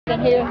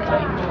in here?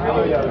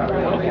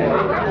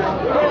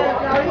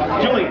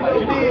 Julian. So,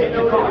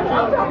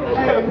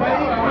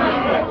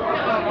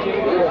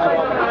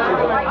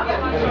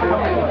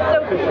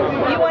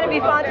 you want to be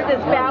sponsored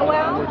as Bow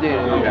Wow?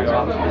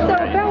 Yeah. So,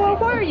 Bow Wow,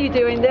 why are you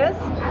doing this?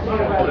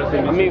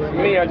 I mean, for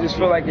me, I just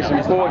feel like it's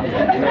important,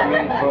 you know what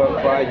I mean,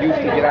 for our youth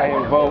to get out here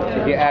and vote,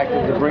 to get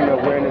active, to bring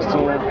awareness to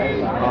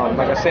them.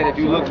 Like I said, if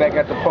you look back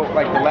at the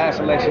last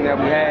election that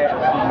we had,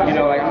 you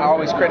know, like I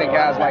always credit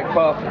guys like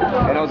Puff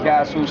and those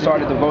guys who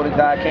started the Vote or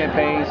Die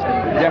campaigns.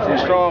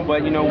 Definitely strong,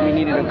 but you know, we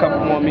needed a couple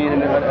more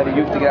men of the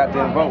youth to get out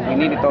there and vote. We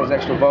needed those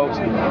extra votes,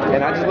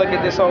 and I just look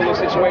at this whole little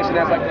situation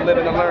as like the live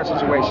and the learn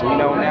situation. You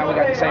know, now we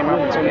got the same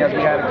opportunity as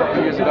we had a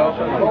couple years ago,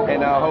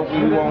 and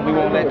hopefully we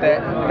won't let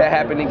that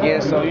happen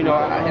again. So you know,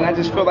 and I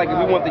just feel like if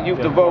we want the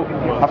youth to vote,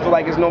 I feel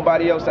like there's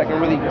nobody else that can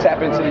really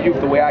tap into the youth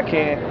the way I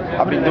can.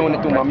 I've been doing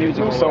it through my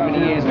music for so many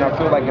years, and I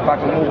feel like if I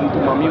can move them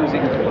through my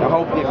music, and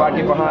hopefully if I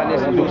get behind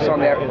this and do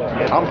something that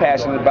I'm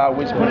passionate about,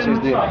 which is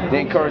to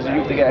encourage the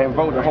youth to get out and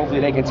vote, and hopefully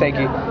they can take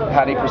it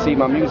how they perceive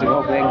my music, and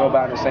hopefully they can go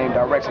about in the same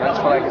direction. I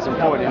just feel like it's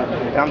important,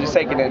 and I'm just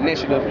taking the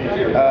initiative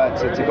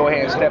to go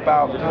ahead and step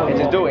out and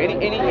just do it.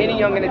 Any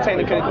young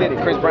entertainer could have did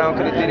it. Chris Brown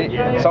could have did it.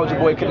 Soulja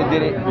Boy could have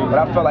did it. But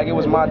I felt like it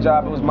was my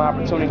job. It was my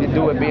opportunity to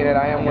do it, being that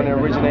I am one of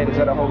the originators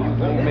of the whole youth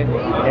movement.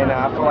 And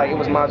I feel like it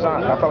was my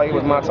time. I felt like it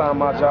was my time,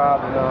 my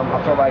job, and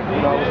I felt like it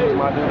was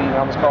my duty, and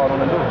I was called on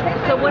to do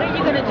it. So, what are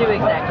you going to do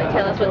exactly?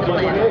 Tell us what the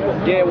plan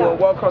is. Yeah, well,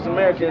 Walk Across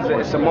America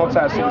it's a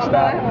multi-city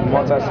style,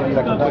 like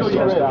a bus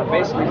tour style.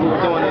 Basically, what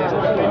we're doing is,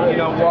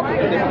 walking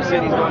to different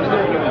cities, going to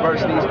different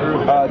universities,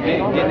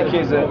 getting the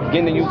kids,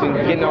 getting the youth, and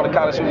getting all the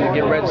college students to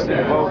get registered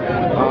to vote.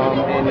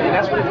 And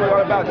that's what it's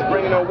all about, just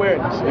bringing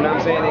awareness. You know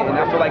what I'm saying? And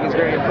I feel like it's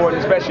very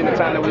important, especially in the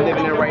time that we're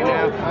living in right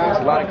now. There's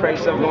a lot of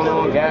crazy stuff going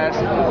on, gas.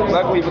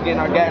 Luckily, we're getting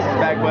our gases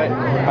back, but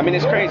I mean,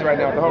 it's crazy right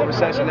now with the whole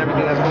recession and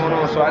everything that's going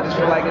on. So I just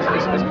feel like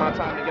it's my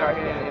time to get out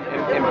here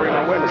and bring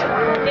awareness.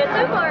 Yeah,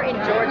 so far in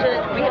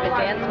Georgia, we have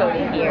advanced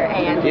voting here,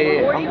 and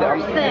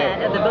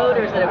 40% of the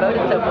voters that have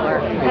voted so far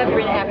have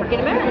been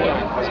African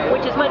Americans,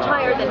 which is much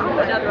higher than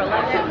other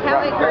elections. How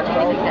encouraging do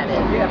you think that is?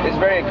 It's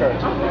very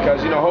encouraging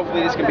because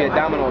hopefully this can be a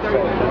domino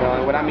effect.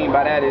 And what I mean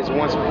by that is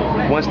once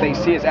they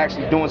see us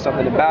actually doing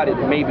something about it,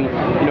 maybe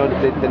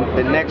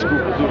the next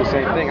group will do the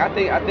same thing. I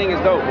think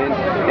it's dope,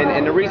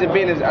 and the reason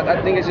being is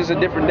I think it's just a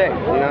different day.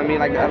 You know what I mean?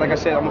 Like I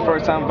said, I'm a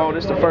first-time voter.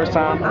 It's the first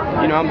time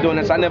I'm doing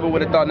this. I never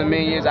would have thought in a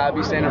million years I'd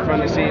be standing in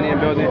front of the CNN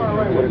building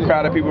with a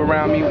crowd of people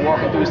around me,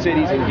 walking through the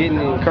cities and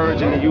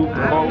encouraging the youth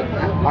to vote.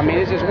 I mean,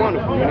 it's just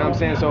wonderful. You know what I'm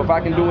saying? So if I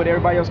can do it,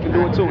 everybody else can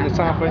do it too. And it's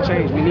time for a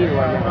change. We need it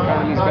right now. The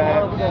economy's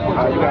bad.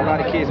 You got a lot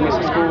of kids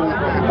missing school.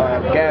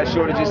 Gas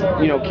shortages.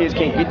 Kids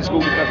can't get to school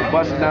because of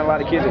buses. Not a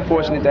lot of kids are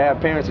fortunate to have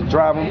parents to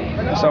drive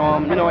them. So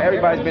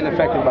everybody's been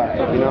affected by it.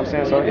 You know what I'm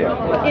saying? So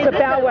yeah. So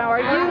Bow Wow,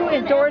 are you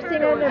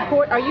endorsing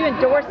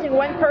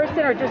one person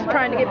or just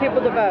trying to get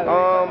people to vote?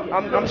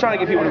 I'm trying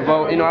to get people to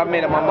vote. I've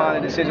made up my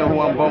mind a decision on who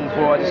I'm voting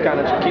for. I just kind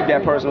of keep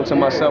that personal to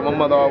myself. My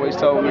mother always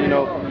told me,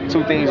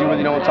 two things you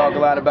really don't talk a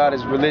lot about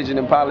is religion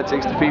and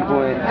politics to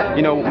people.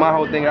 And my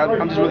whole thing,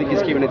 I'm just really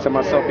just keeping it to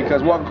myself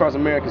because Walk Across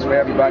America is for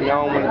everybody. I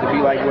don't want it to be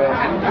like, well,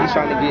 he's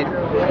trying to get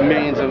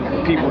millions of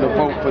people to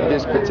vote for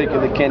this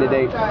particular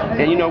candidate.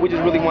 And we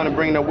just really want to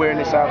bring the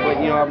awareness out. But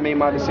I've made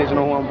my decision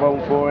on who I'm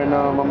voting for, and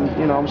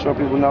I'm sure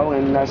people know.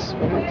 And that's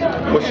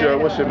what's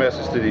your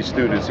message to these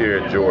students here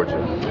in Georgia?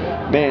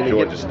 Man,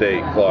 Georgia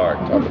State, Clark.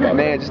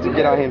 Man, just to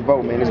get out here and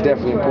vote, man, it's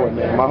definitely important,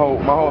 man. My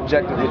whole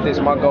objective with this,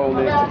 my goal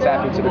is to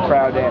tap into the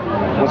crowd that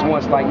was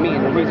once like me.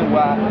 And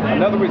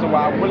another reason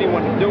why I really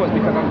wanted to do it is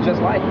because I'm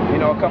just like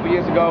you. A couple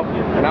years ago,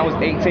 when I was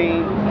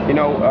 18,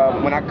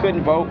 when I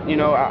couldn't vote,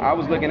 I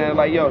was looking at it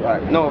like, yo,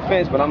 no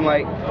offense, but I'm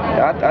like,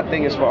 I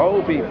think it's for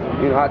old people.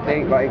 I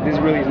think like this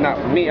really is not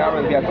for me. I'd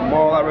rather be at the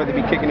mall. I'd rather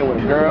be kicking it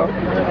with a girl,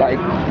 like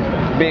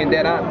being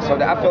dead honest.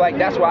 So I feel like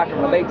that's why I can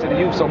relate to the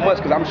youth so much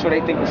because I'm sure they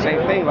think the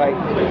same thing. Like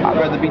I'd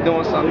rather be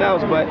doing something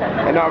else, but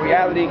in our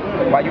reality,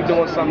 while you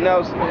doing something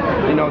else,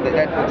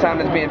 that the time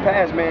that's being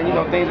passed, man,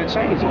 things are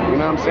changing. You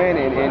know what I'm saying?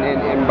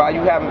 And by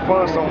you having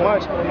fun so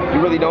much,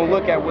 you really don't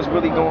look at what's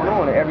really going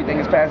on. And everything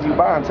is passing you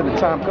by until the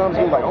time comes.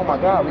 You're like, oh my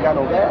God, we got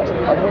no gas.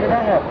 Like, when did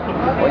that happen?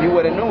 Well, you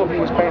would have knew if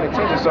you was paying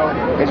attention. So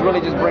it's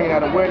really just bringing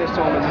that awareness to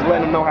them and just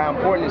letting them know how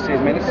important this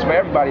is, man. This is for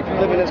everybody. If you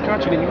live in this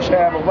country, then you should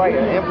have a right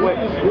and input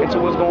into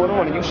what's going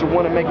on, and you should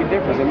want to make a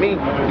difference. And me,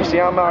 you see,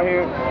 I'm out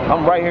here,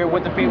 I'm right here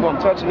with the people, I'm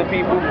touching the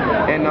people,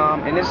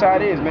 and this how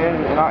it is,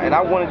 man. And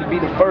I wanted to be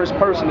the first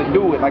person to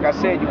do it. Like I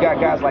said, you got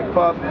guys like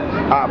Puff,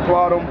 I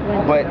applaud them,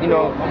 but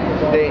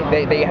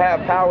they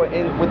have power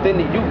within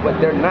the youth, but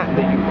they're not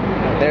the youth.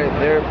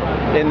 they're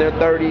in their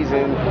 30s,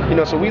 and you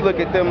know, so we look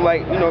at them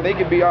like, you know, they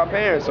could be our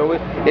parents. So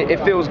it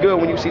feels good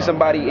when you see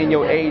somebody in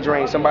your age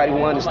range, somebody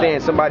who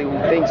understands, somebody who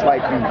thinks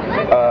like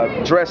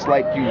you, dressed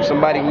like you,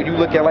 somebody who you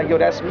look at like, yo,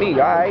 that's me. All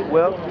right,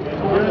 well,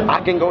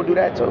 I can go do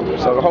that too.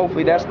 So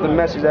hopefully that's the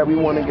message that we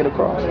want to get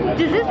across.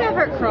 Does this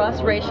effort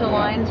cross racial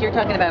lines? You're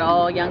talking about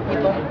all young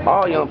people?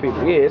 All young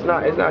people, yeah. It's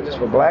not just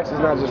for blacks, it's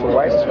not just for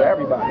whites, it's for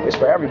everybody. It's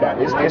for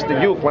everybody. It's the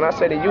youth. When I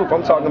say the youth,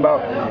 I'm talking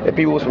about the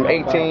people who's from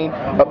 18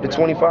 up to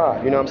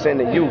 25. You know what I'm saying?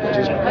 The youth,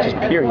 just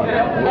period.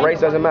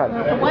 Race doesn't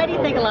matter. Why do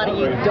you think a lot of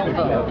youth don't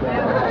vote?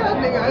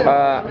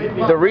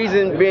 The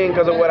reason being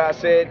because of what I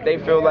said. They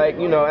feel like,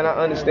 you know, and I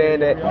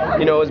understand that,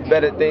 you know, it's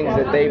better things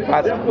that they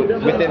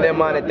within their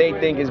mind that they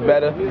think is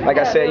better. Like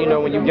I said, you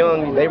know, when you're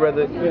young, they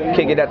rather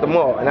kick it at the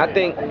mall. And I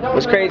think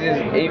what's crazy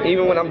is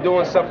even when I'm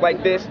doing stuff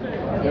like this,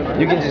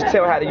 you can just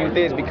tell how the youth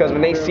is, because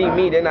when they see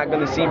me, they're not going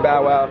to see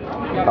Bow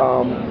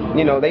Wow.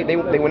 You know, they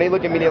when they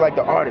look at me, they're like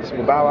the artist.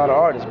 Well, Bow Wow the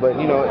artist, but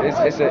you know,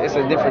 it's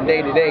a different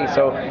day to day.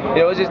 So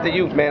you know, it's just the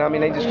youth, man. I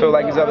mean, they just feel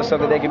like there's other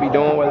stuff that they could be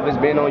doing, whether it's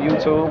being on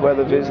YouTube,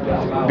 whether it's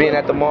being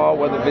at the mall,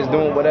 whether it's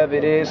doing whatever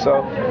it is.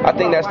 So I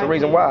think that's the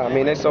reason why. I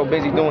mean, they're so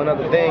busy doing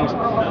other things,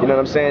 you know what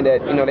I'm saying,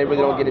 that you know they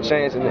really don't get a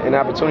chance and an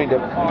opportunity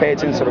to pay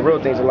attention to the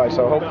real things in life.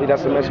 So hopefully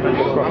that's the message we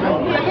get across.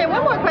 Okay,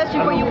 one more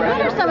question for you.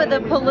 What are some of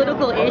the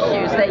political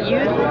issues that you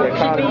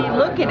should be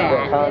looking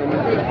at?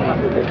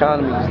 The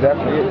economy is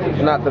definitely,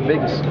 if not the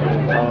biggest.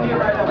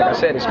 Like I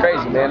said, it's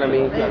crazy, man. I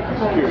mean,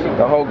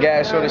 the whole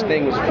gas shortage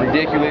thing was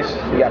ridiculous.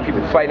 You got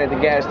people fighting at the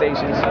gas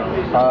stations.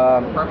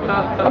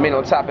 I mean,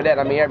 on top of that,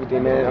 I mean,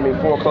 everything, man. I mean,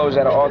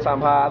 foreclosure at an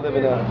all-time high. I live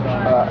in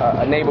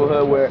a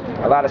neighborhood where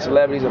a lot of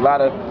celebrities, a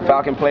lot of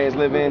Falcon players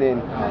live in,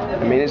 and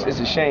I mean, it's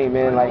a shame,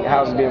 man. Like,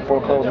 houses being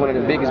foreclosed. One of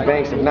the biggest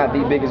banks, if not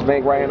the biggest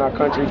bank right in our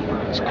country,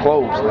 is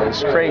closed. Like,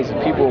 it's crazy.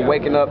 People are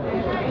waking up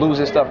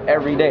losing stuff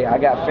every day. I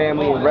got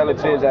family and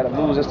relatives that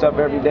are losing stuff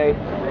every day.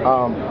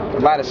 A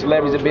lot of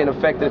celebrities are being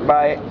affected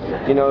by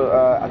it. You know,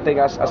 I think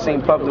I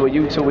seen publicly with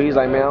YouTube where he's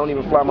like, man, I don't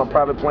even fly my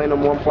private plane no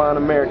more. I'm flying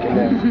American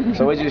now.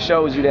 So it just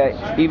shows you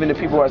that even the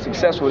people who are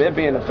successful, they're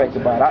being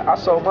affected by it. I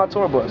sold my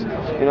tour bus. You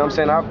know what I'm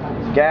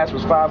saying? Gas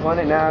was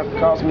 $500. Now it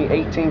costs me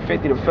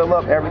 $18.50 to fill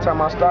up every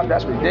time I stop.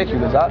 That's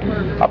ridiculous.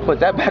 I put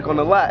that back on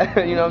the lot.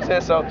 You know what I'm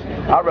saying? So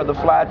I'd rather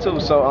fly too.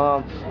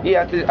 So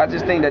yeah, I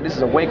just think that this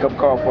is a wake-up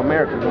call for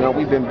America. You know,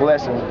 we've been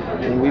blessed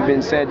and we've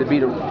been said to be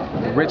the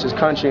richest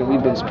country, and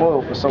we've been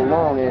spoiled for so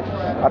long. And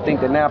I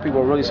think that now people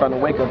are really starting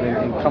to wake up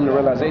and come to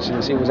realization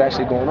and see what's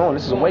actually going on.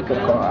 This is a wake-up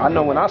call. I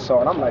know when I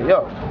saw it, I'm like,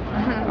 yo,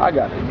 I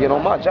got to get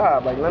on my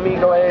job. Like, let me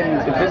go ahead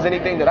and if there's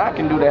anything that I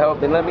can do to help,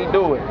 then let me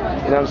do it. You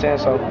know what I'm saying?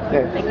 So,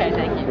 yeah. Okay,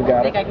 thank you. You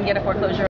got it. Think I can get a foreclosure?